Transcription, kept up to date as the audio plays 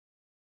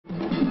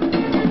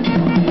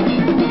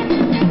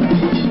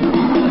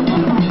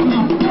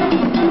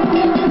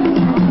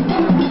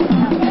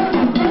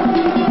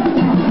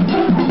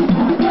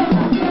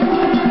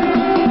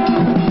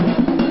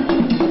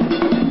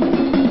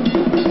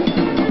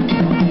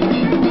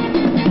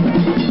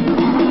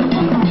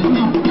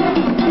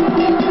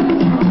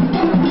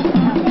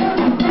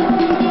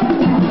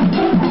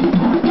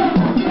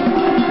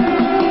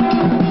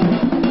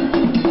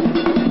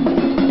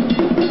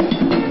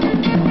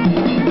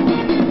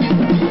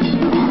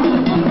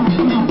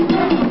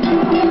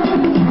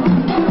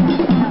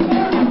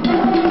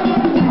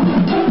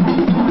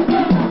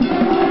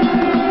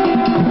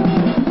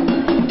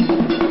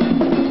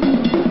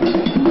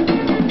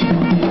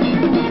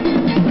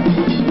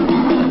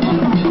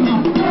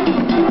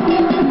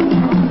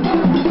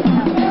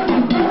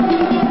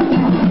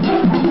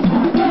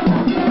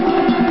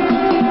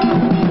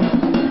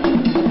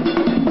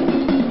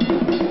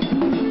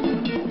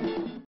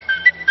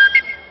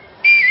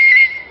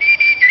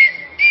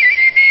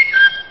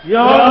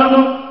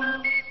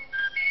Yano,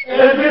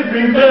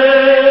 everything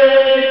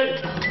day.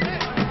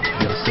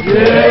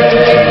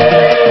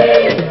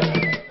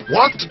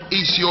 What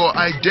is your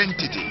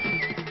identity?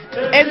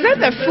 Is it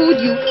the food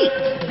you eat?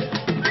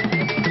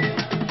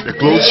 The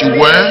clothes you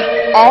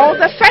wear? All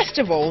the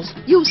festivals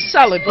you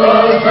celebrate?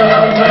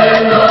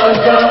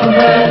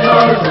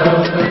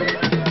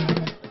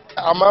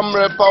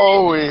 Amamre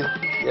Pawe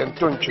and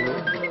Tonchu.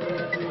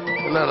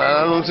 No,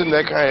 I don't think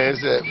that kind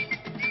of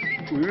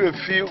we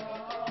refuse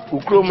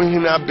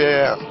Ukromina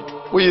bear.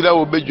 We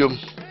will be jum.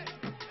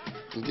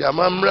 The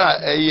Amamra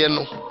a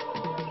yeno.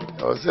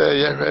 I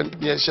say,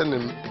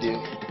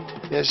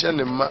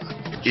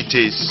 It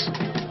is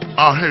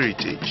our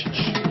heritage.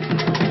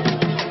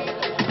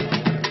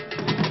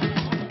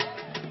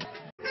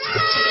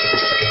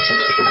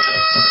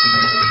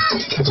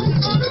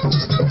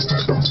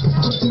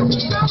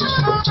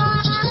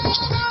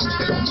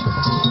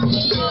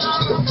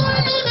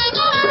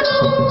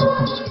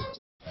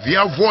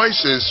 Their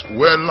voices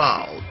were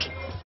loud.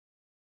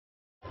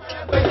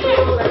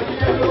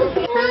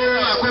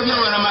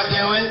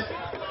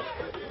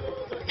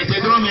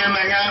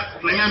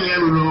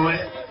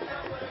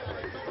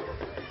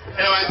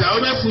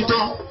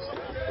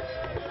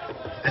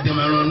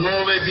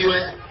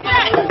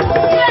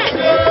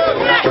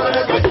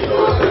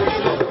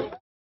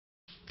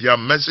 Their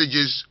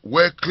messages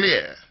were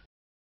clear.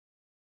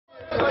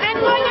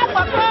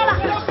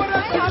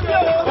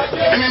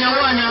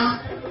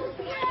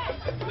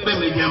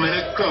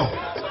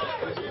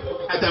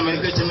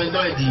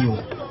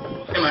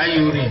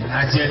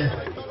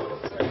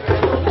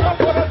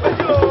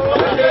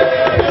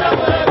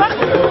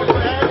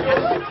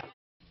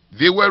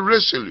 They were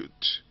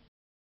resolute.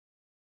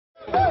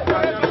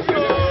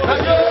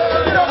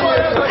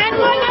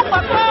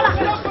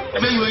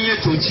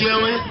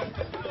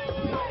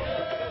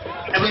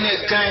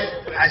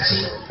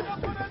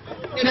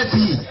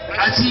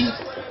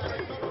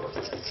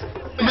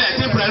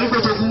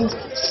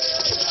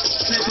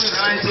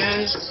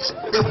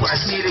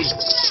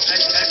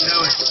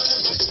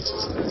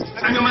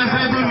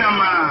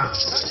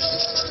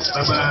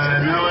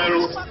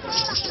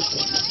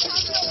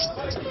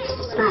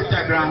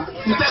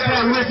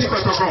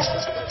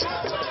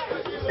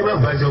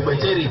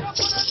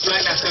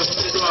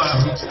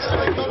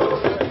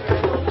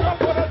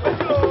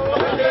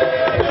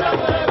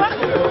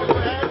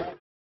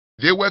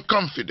 They were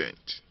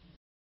confident.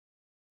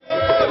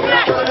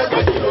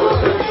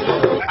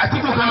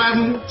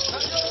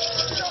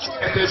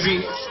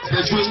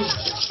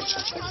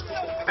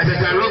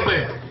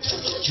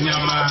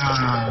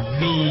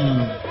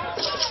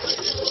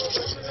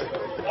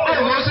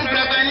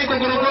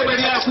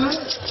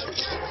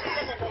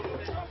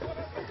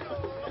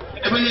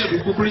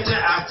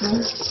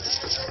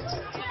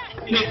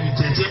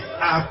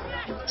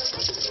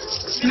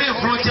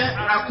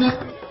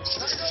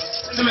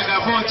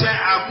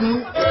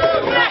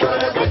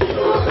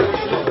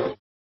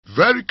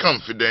 Very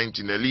confident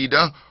in a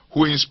leader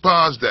who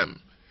inspires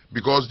them,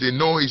 because they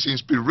know his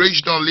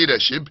inspirational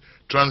leadership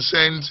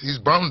transcends his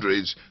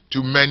boundaries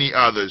to many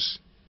others.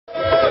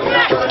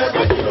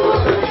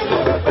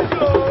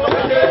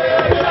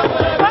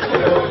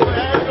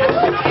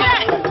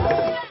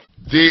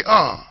 They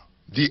are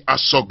the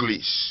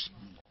Asoglis.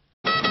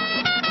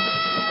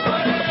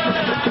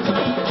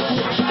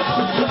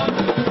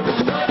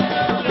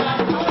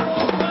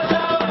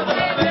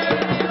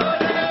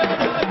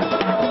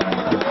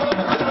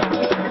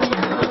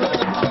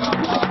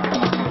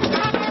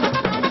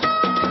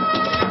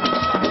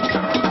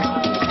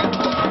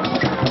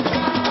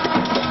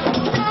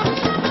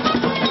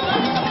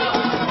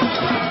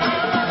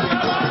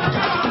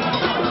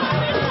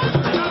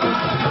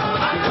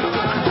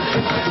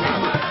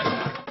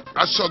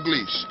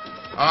 Asoglis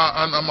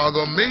are an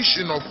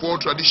amalgamation of 4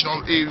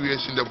 traditional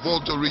areas in the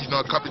Volta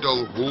Regional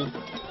Capital Ho,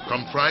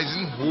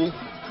 comprising Ho,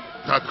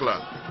 Takla,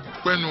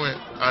 Kwenwe,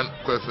 and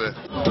Kwefe.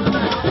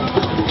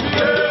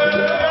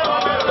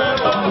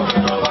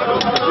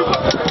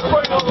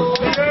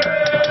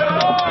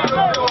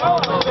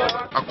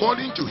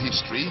 According to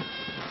history,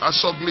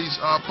 Asoglis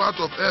are part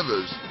of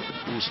Evers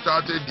who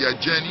started their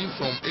journey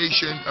from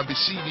ancient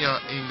Abyssinia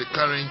in the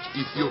current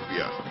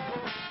Ethiopia.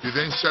 They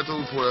then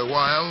settled for a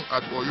while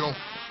at Oyo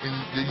in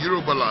the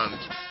Yoruba land,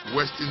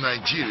 western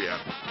Nigeria,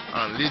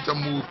 and later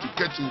moved to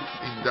Ketu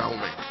in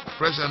Dahomey,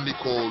 presently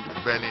called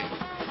Benin,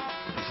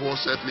 before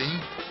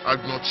settling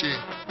Agnoche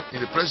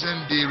in the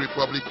present-day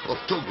Republic of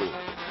Togo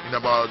in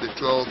about the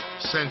 12th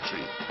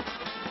century.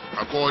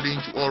 According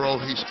to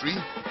oral history,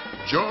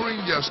 during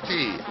their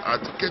stay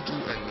at Ketu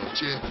and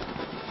Noche,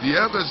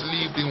 the Evers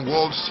lived in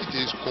walled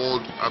cities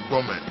called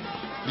Agbomen,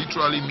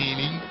 literally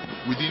meaning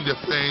within the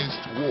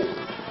fenced wall.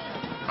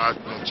 At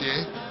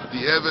Noche,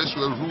 the Evers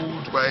were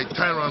ruled by a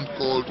tyrant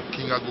called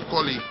King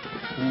Agokoli,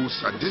 whose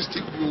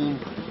sadistic rule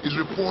is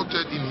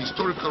reported in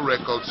historical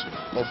records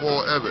of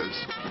all Evers.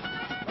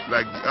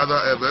 Like the other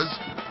Evers,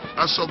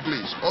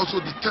 Asoglis also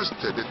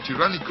detested the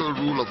tyrannical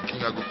rule of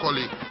King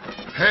Agokoli.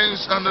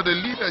 Hence, under the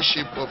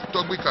leadership of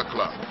Togbe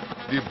Kakla,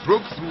 they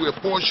broke through a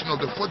portion of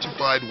the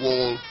fortified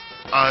wall,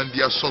 and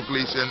the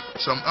Asoglis and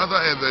some other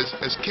others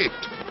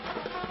escaped.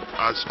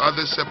 As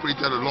others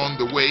separated along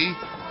the way,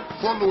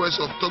 followers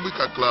of Togbe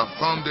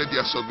founded the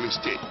Asogli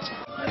State.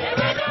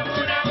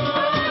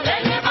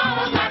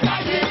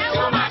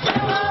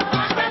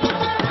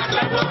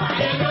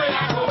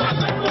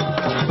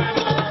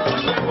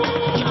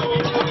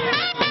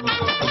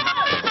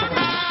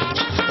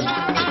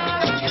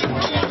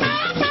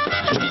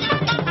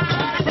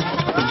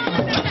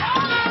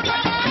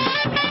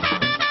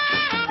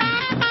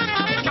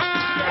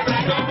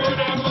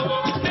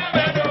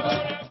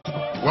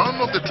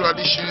 One of the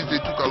traditions they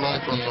took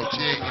along from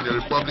Notier in the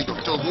Republic of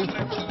Togo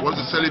was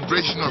the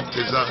celebration of Te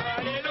Za.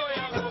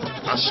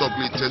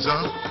 Asogli Te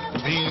Za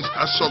means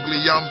Asogli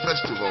Yam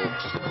Festival.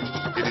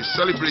 It is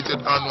celebrated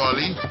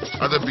annually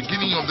at the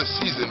beginning of the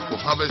season for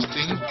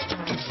harvesting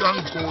to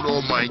thank God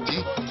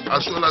Almighty,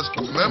 as well as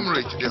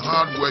commemorate the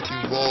hard work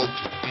involved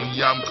in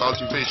yam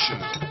cultivation.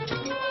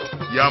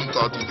 Yam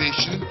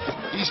cultivation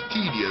is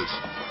tedious,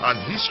 and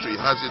history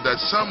has it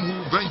that some who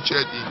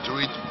ventured into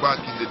it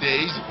back in the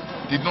days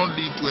did not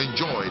live to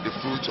enjoy the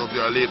fruits of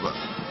their labor.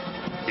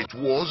 It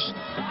was,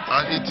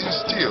 and it is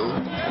still,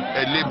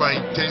 a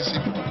labor-intensive,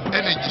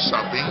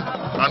 energy-sapping,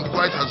 and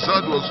quite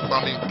hazardous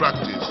farming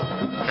practice.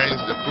 Hence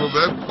the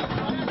proverb,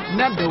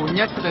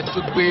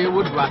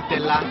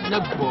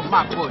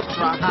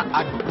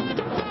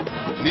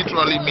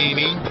 literally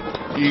meaning,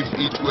 if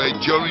it were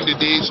during the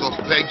days of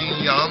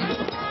pegging yam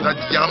that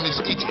yam is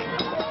eaten,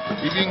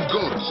 even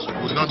goats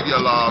would not be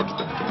allowed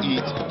to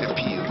eat the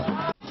peel.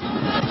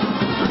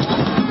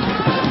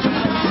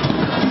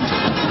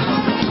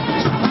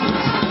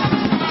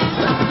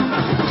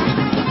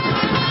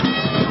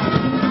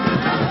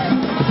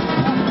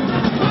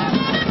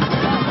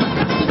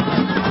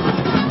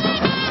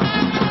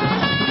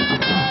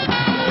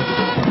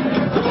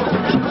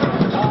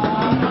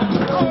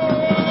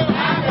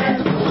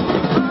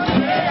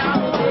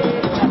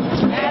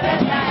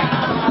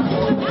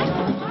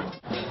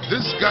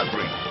 This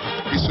gathering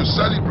is to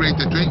celebrate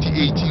the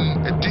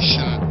 2018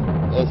 edition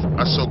of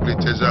Asogli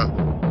Te Za.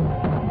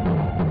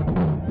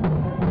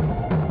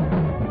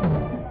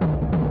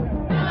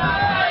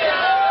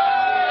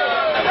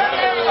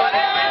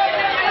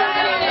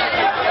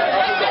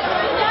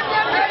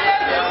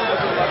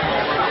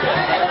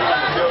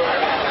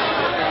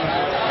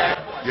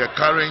 Their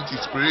current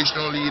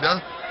inspirational leader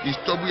is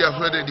Togbe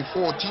Afede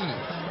xiv,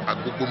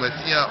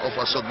 Agbogbomefia of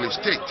Asogli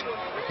State,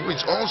 who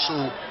is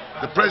also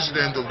the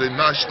President of the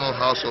National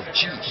House of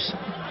Chiefs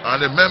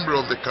and a member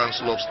of the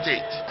Council of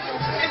State.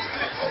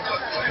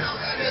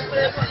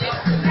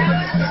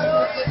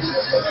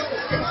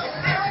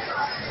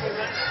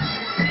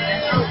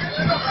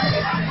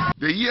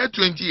 The year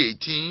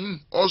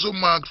 2018 also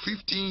marked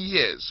 15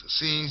 years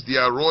since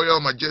their Royal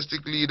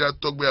Majestic leader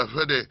Togbe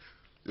Afede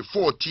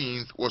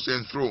xiv was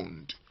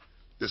enthroned.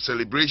 The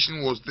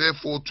celebration was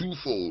therefore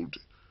twofold: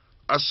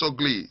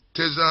 Asogli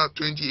Te Za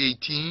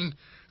 2018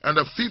 and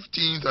the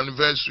 15th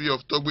anniversary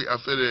of Togbe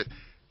Afede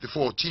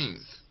xiv.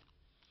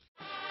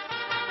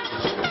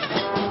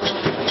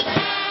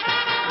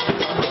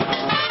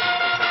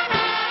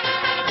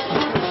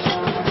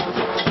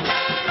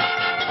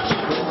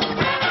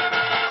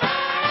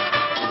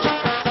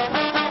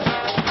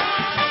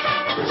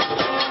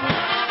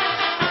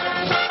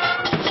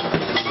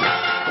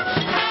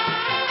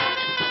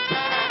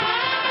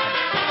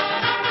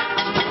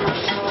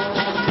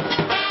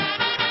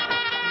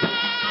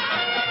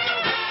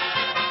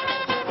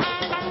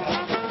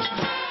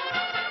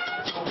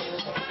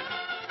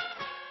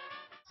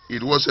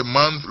 It was a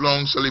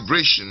month-long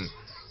celebration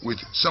with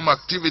some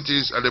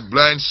activities at the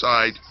blind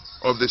side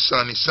of the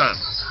sunny sun.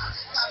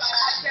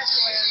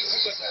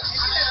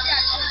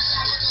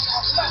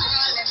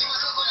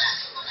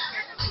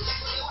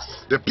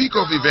 The peak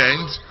of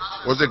events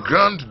was the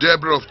grand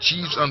debut of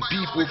chiefs and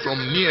people from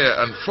near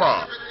and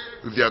far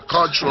with their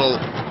cultural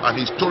and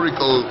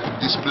historical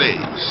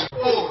displays.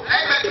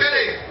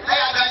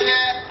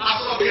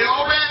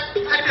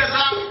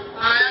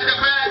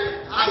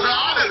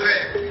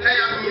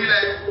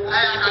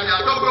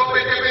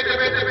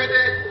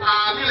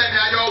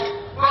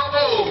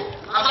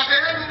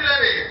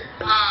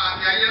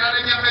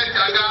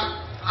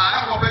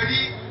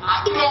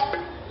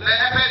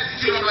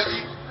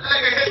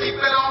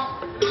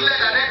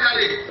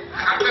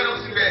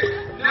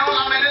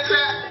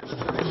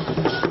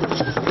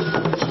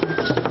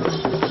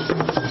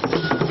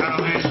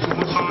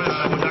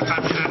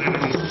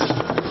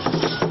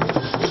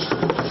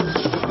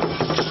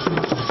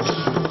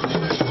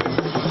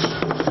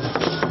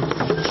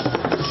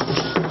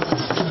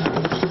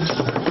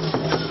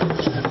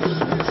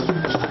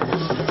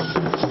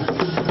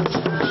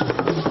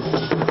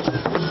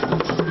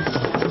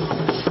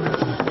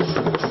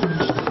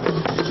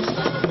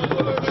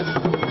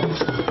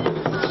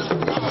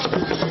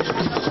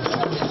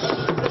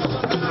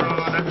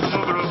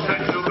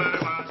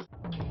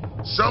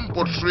 Some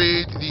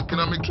portrayed the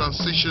economic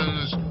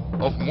transitions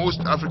of most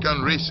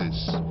African races.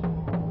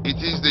 It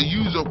is the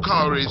use of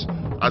cowries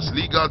as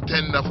legal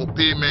tender for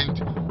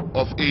payment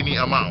of any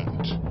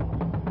amount.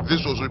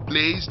 This was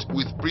replaced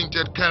with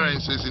printed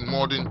currencies in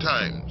modern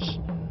times.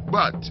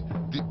 But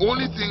the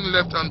only thing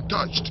left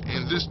untouched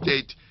in this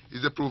state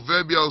is the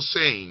proverbial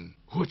saying,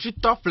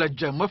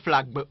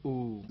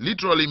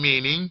 literally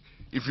meaning,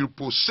 if you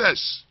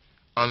possess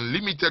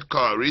unlimited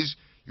calories,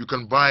 you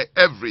can buy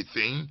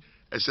everything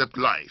except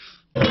life.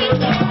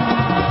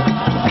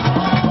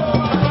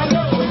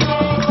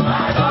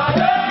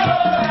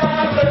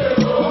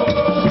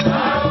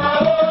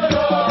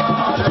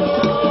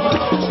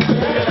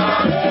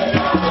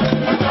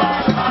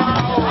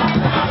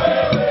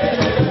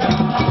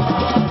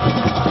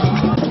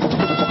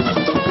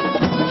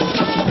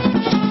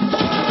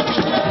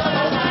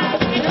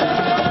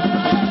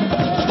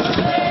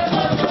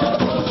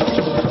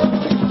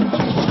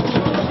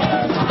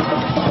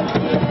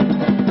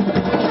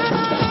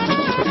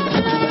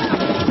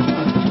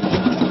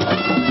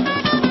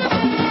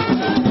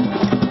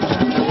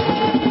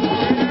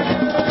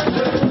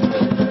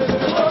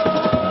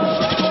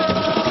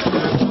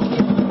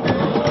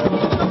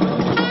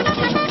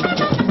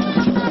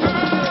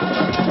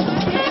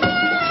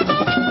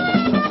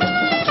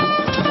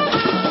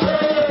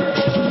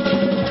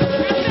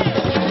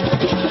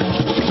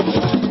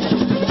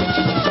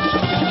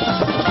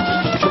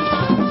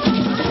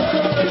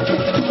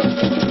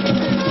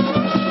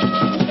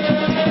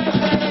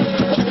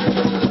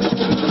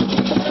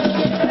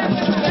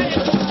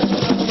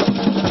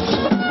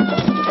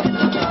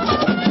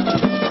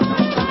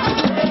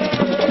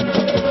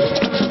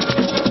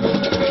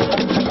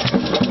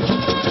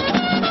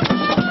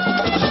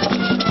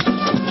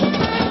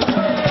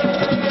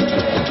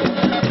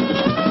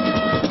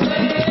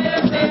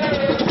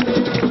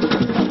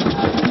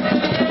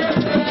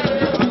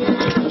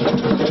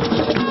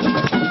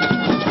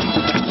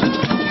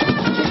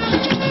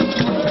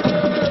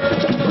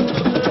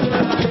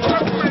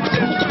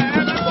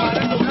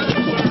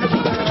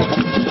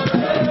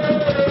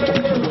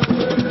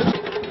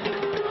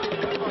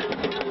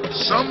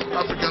 Some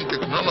African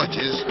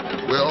technologies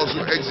were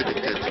also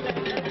exhibited,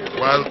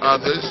 while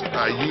others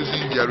are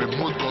using their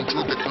remote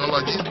control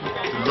technology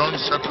to launch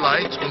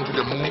satellites onto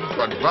the moon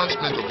for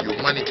advancement of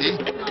humanity.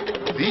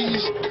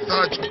 These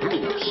thatch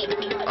groups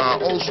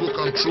are also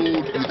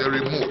controlled with a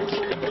remote.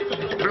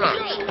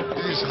 Perhaps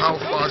this is how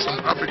far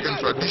some African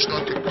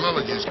traditional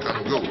technologies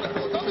can go.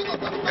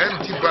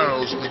 Empty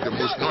barrels make the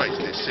most noise,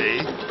 they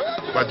say,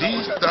 but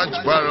these thatch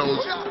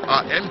barrels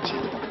are empty,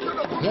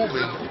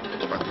 moving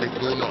but make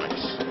no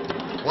noise.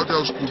 What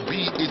else could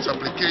be its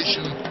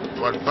application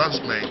for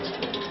advancement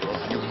of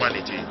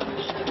humanity?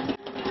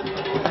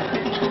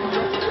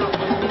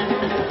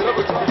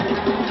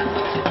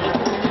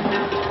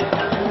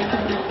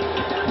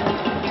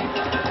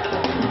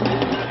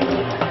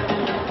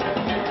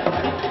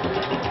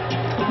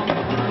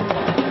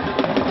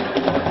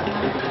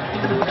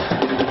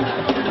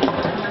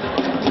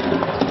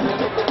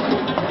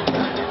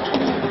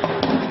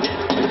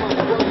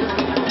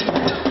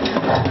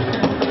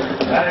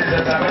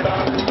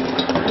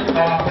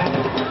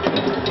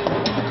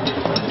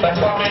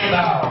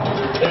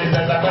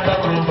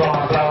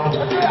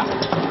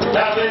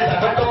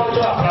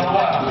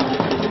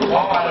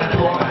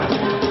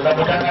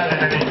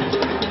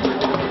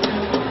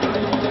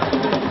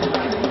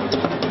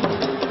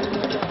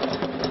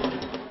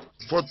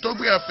 For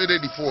Togbe Afede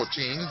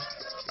xiv,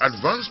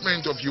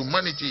 advancement of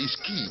humanity is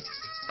key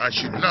and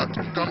should not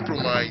be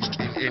compromised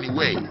in any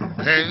way.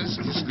 Hence,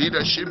 his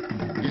leadership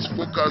is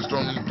focused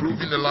on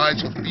improving the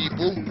lives of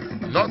people,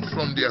 not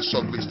from the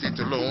Asogli State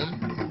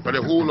alone, but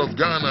the whole of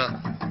Ghana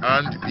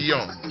and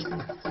beyond.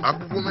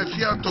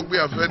 Agbogbomefia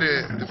Togbe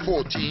Afede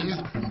xiv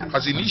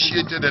has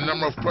initiated a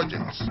number of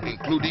projects,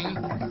 including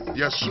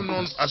the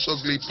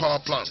Asogli power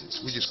plant,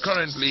 which is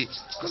currently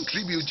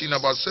contributing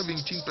about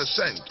 17%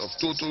 of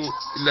total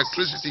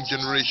electricity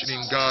generation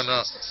in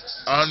Ghana,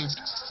 and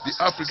the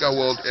Africa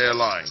World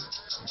Airline.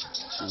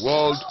 The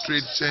World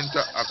Trade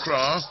Center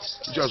Accra,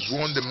 which has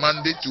won the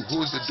mandate to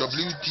host the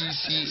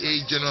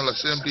WTCA General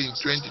Assembly in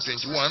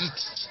 2021,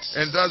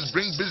 and thus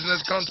bring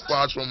business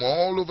counterparts from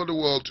all over the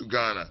world to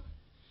Ghana.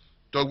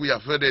 Togbe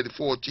Afede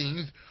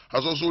xiv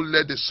has also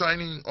led the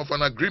signing of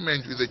an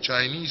agreement with a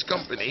Chinese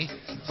company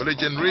for the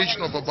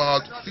generation of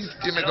about 50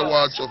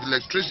 megawatts of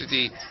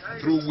electricity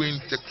through wind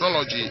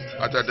technology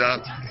at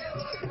Ada.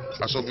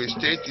 Asogli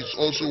State is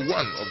also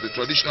one of the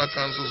traditional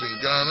councils in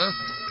Ghana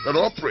that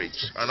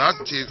operates an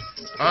active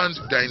and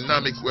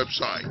dynamic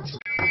website.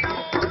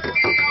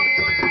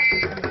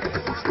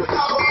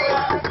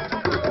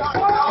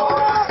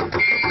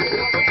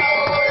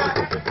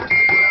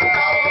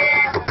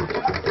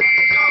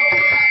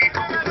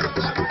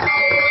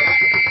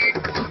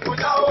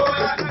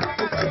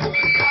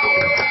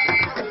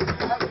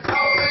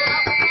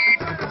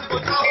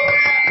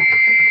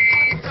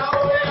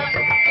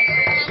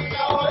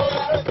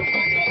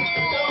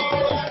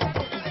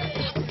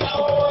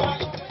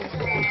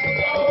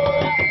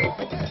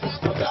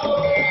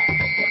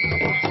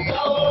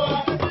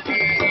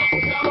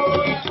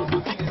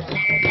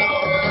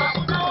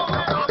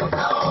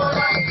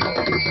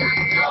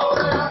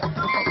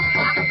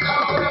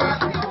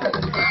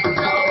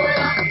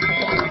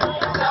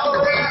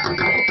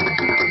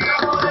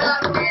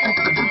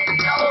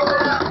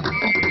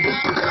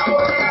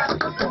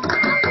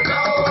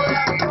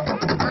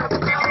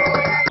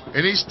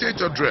 his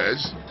state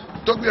address,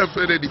 Togbe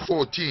Afede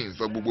xiv,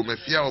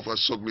 Agbogbomefia of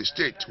Asogli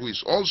State, who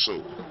is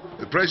also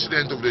the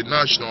president of the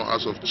National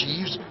House of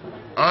Chiefs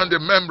and a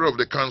member of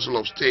the Council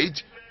of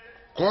State,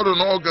 called on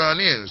all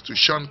Ghanaians to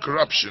shun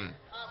corruption,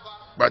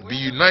 but be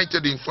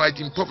united in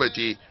fighting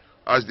poverty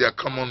as their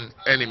common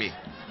enemy.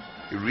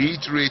 He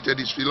reiterated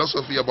his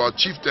philosophy about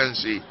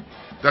chieftaincy,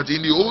 that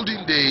in the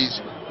olden days,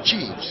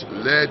 chiefs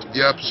led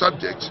their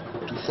subjects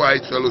to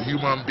fight fellow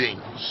human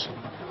beings,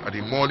 and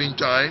in modern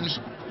times,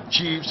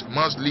 chiefs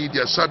must lead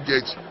their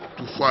subjects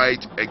to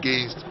fight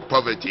against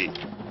poverty.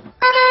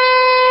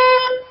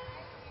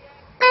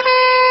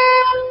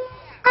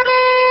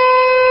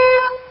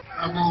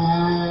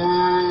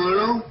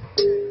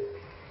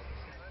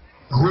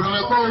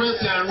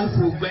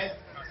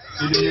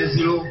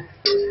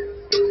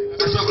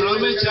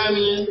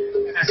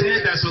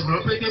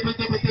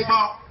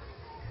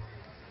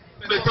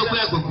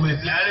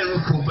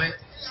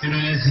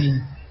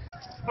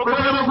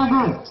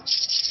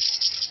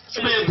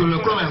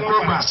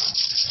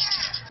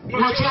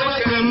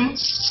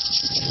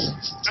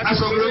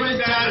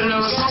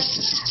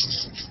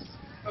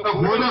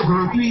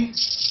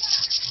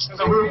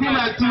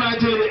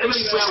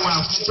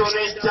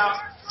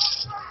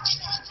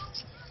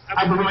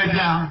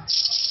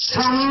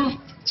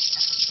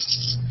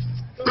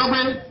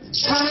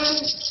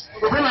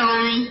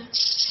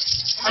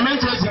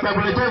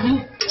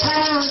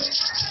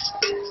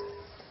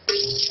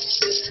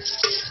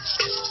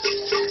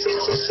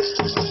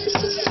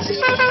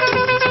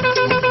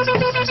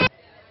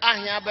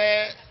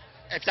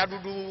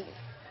 Etadudu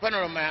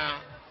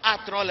panorama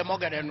atro le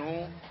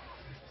mogadenu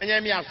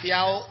enye mi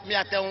afiao mi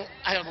aten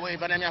ayo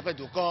ifana mi afa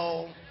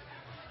duko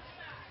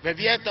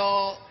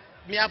bebieto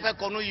mi afa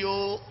konu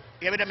yo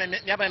yebe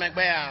mi afa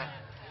megbe a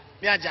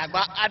mi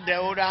ajagba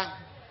adeura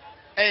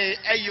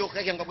eyo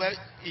keke ngogbe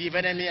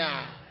ifana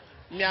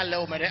mi ale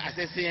o mere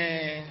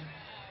asese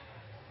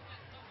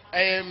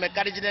me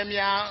kadijine mi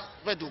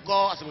afa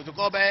duko aso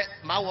duko be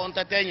ma wo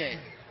ntatenye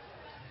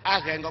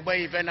age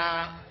ngogbe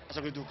ifana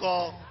aso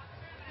duko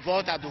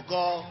Volta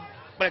Region.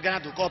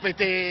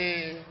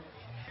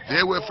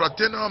 There were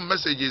fraternal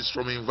messages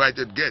from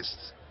invited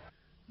guests.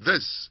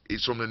 This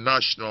is from the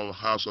National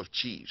House of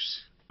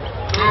Chiefs.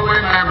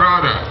 Togbe, my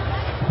brother,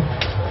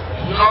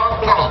 your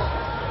thoughts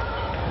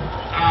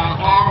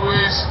are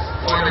always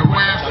for the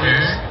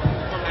welfare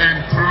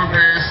and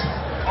progress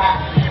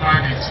of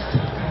humanity.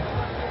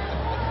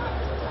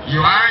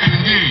 You are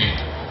indeed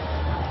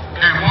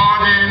a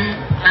modern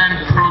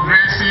and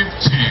progressive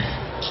chief,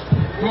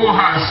 who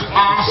has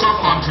also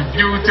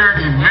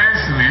contributed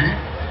immensely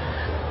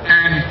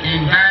and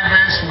in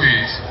diverse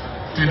ways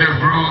to the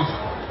growth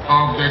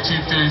of the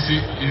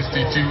chieftaincy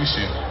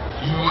institution.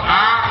 You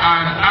are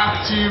an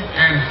active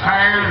and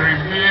highly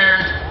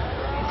revered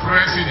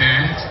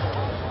president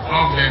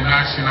of the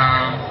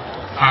National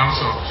House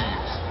of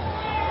Chiefs.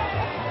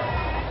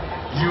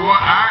 You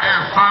are a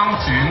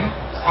fountain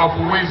of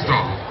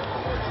wisdom,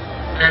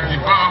 a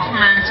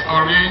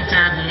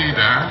development-oriented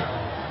leader,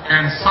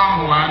 and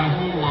someone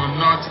who will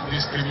not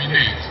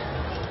discriminate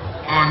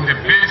on the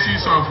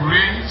basis of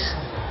race,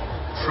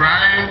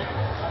 tribe,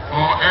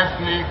 or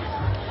ethnic,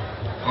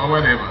 or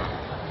whatever.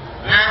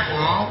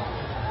 Therefore,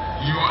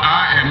 you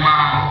are a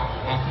man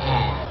of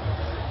all.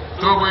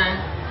 Togbe,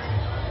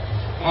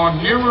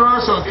 on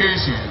numerous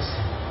occasions,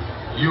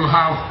 you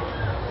have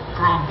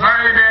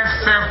provided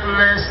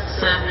selfless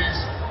service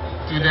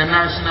to the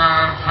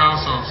National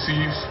House of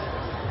Chiefs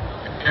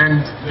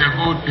and the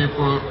good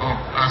people of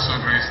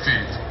Asogli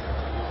State.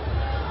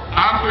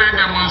 Amply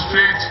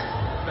demonstrate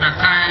the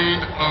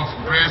kind of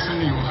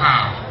blessing you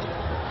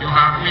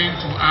have been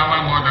to our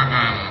mother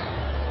Ghana.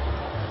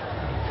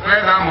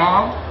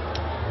 Furthermore,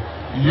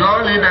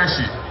 your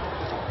leadership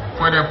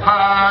for the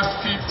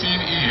past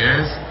 15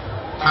 years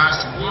has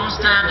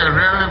boosted the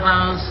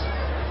relevance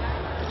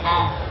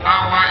of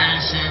our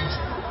ancient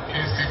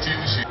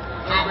institution.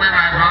 Togbe,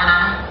 my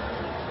brother,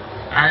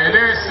 I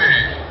dare say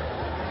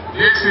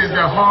this is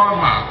the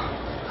hallmark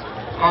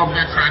of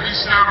the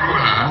traditional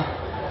ruler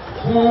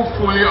who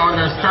fully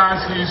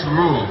understands his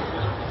role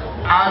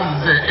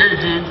as the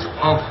agent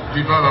of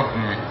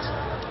development.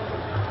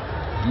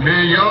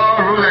 May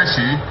your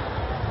rulership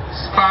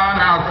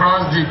span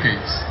across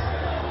decades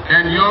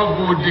and your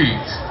good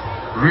deeds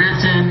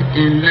written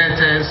in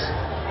letters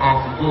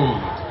of gold.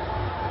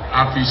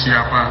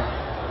 Afishiapa.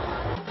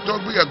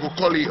 Togbe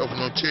of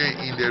Noche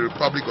in the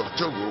Republic of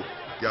Togo,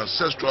 the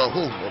ancestral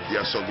home of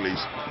the Asoglis,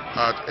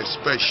 had a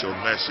special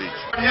message.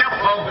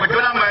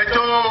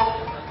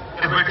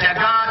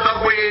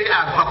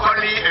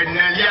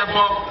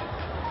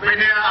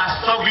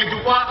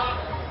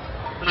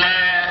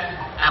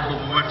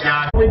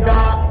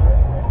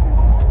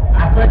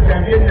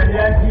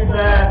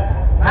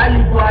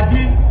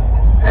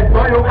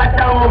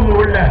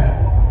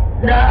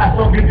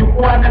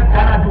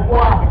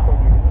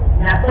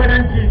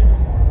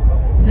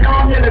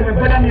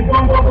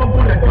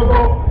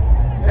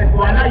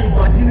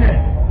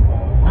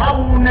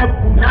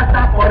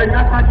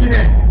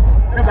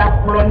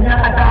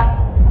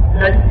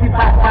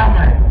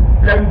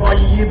 Lembo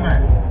Yima,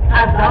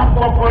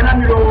 Azambo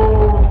Konamiro,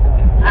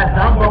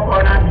 Azambo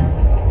Konami,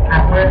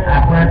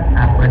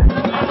 Akwe.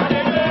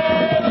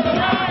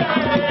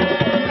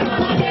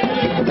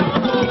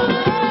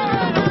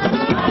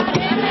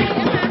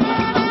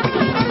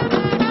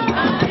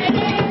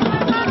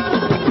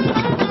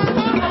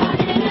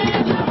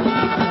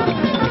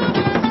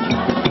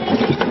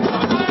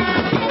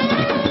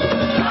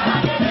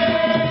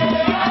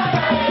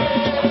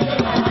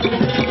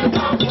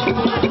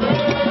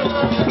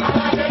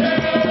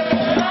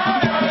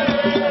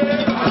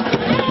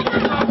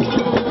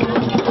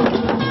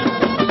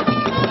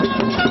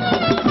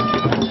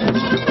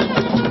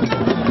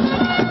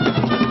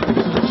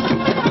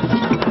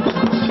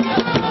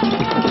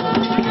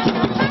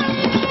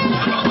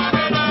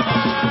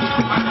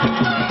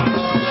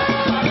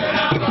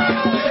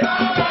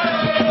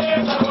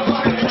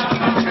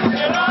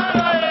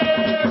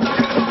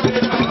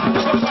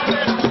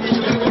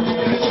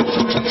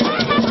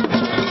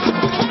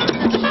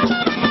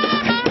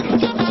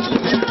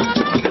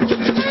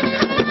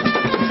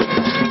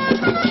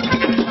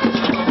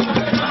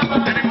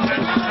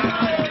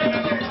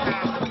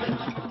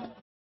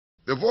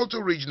 The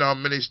Volta Regional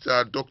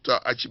Minister, Dr.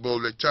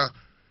 Asogli Te Za,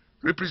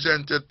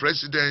 represented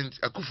President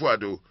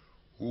Akufo-Addo,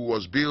 who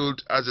was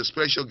billed as a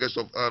special guest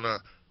of honor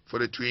for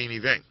the twin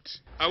event.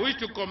 I wish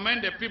to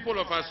commend the people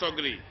of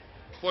Asogli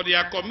for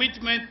their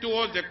commitment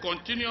towards the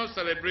continuous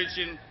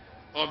celebration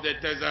of the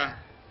Te Za.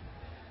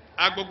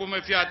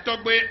 Agbogbomefia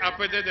Togbe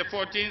Afede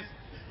xiv,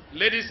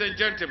 ladies and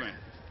gentlemen,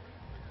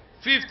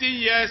 15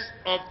 years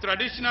of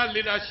traditional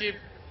leadership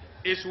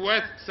is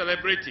worth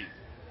celebrating.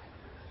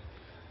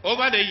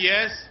 Over the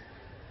years,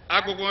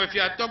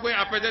 Agbogbomefia Togbe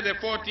Afede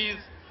xiv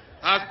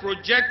has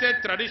projected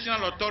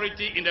traditional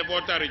authority in the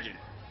Volta region.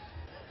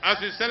 As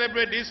we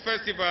celebrate this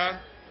festival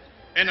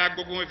and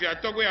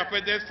Agbogbomefia Togbe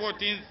Afede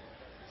xiv's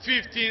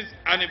 15th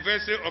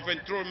anniversary of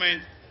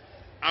enthronement,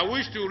 I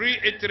wish to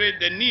reiterate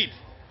the need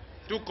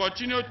to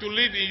continue to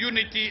live in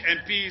unity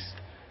and peace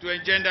to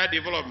engender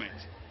development.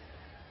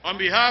 On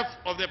behalf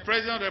of the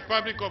President of the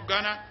Republic of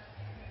Ghana,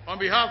 on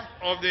behalf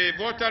of the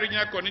Volta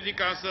Regional Community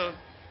Council,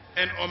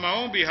 and on my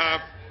own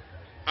behalf,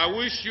 I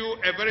wish you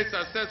a very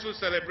successful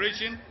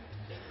celebration.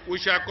 We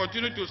shall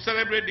continue to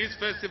celebrate this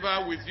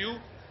festival with you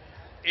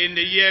in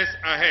the years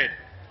ahead.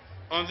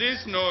 On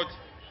this note,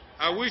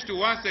 I wish to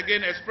once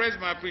again express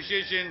my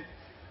appreciation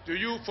to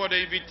you for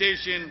the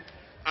invitation.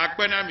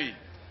 Akpenami.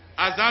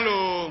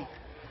 Azalo.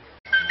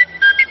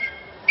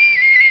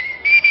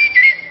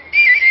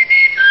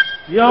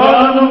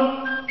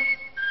 Yano,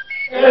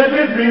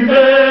 every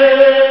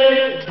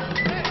day.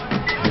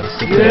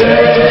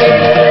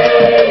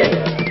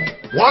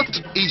 What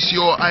is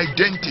your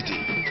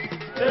identity?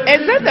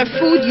 Is it the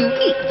food you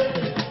eat?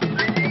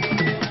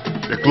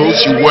 The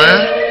clothes you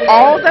wear?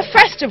 All the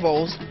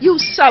festivals you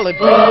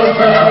celebrate.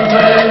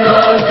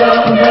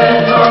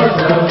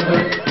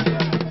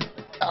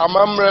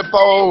 Amamre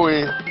Paowe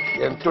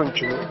and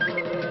Tonchu.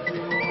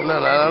 And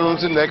I don't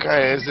think that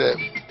kind of say,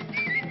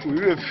 we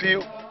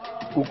refuse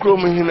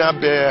Ukromina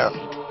bear,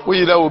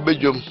 we that will be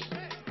jum.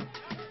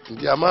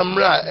 The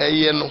Amamra a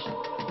yeno,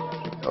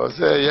 or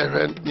say,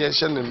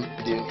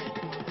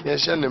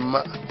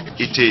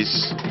 It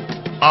is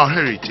our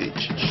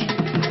heritage.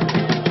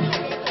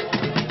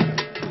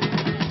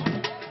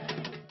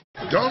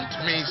 Don't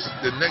miss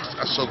the next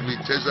Asogli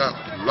Te Za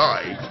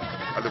live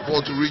at the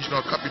Volta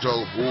Regional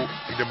Capital Hall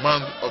in the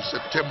month of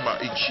September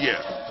each year.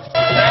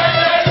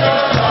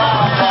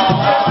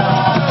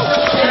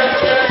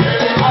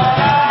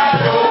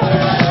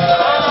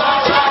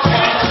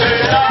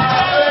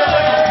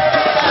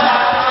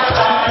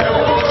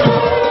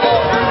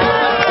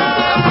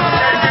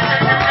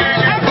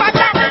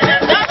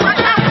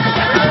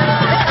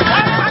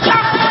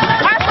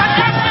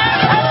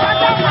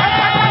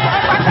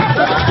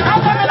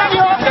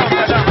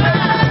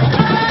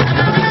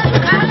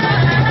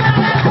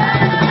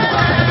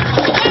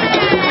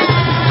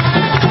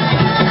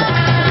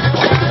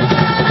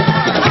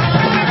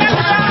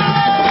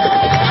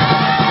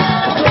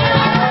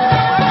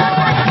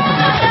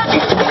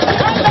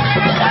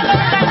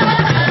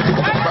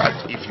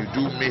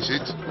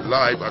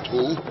 Live at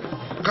home,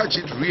 catch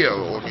it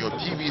real on your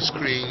TV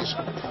screens,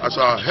 as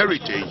our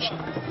heritage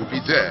will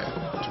be there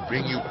to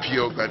bring you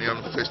pure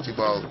Ghanaian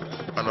festival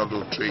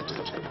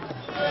unadulterated.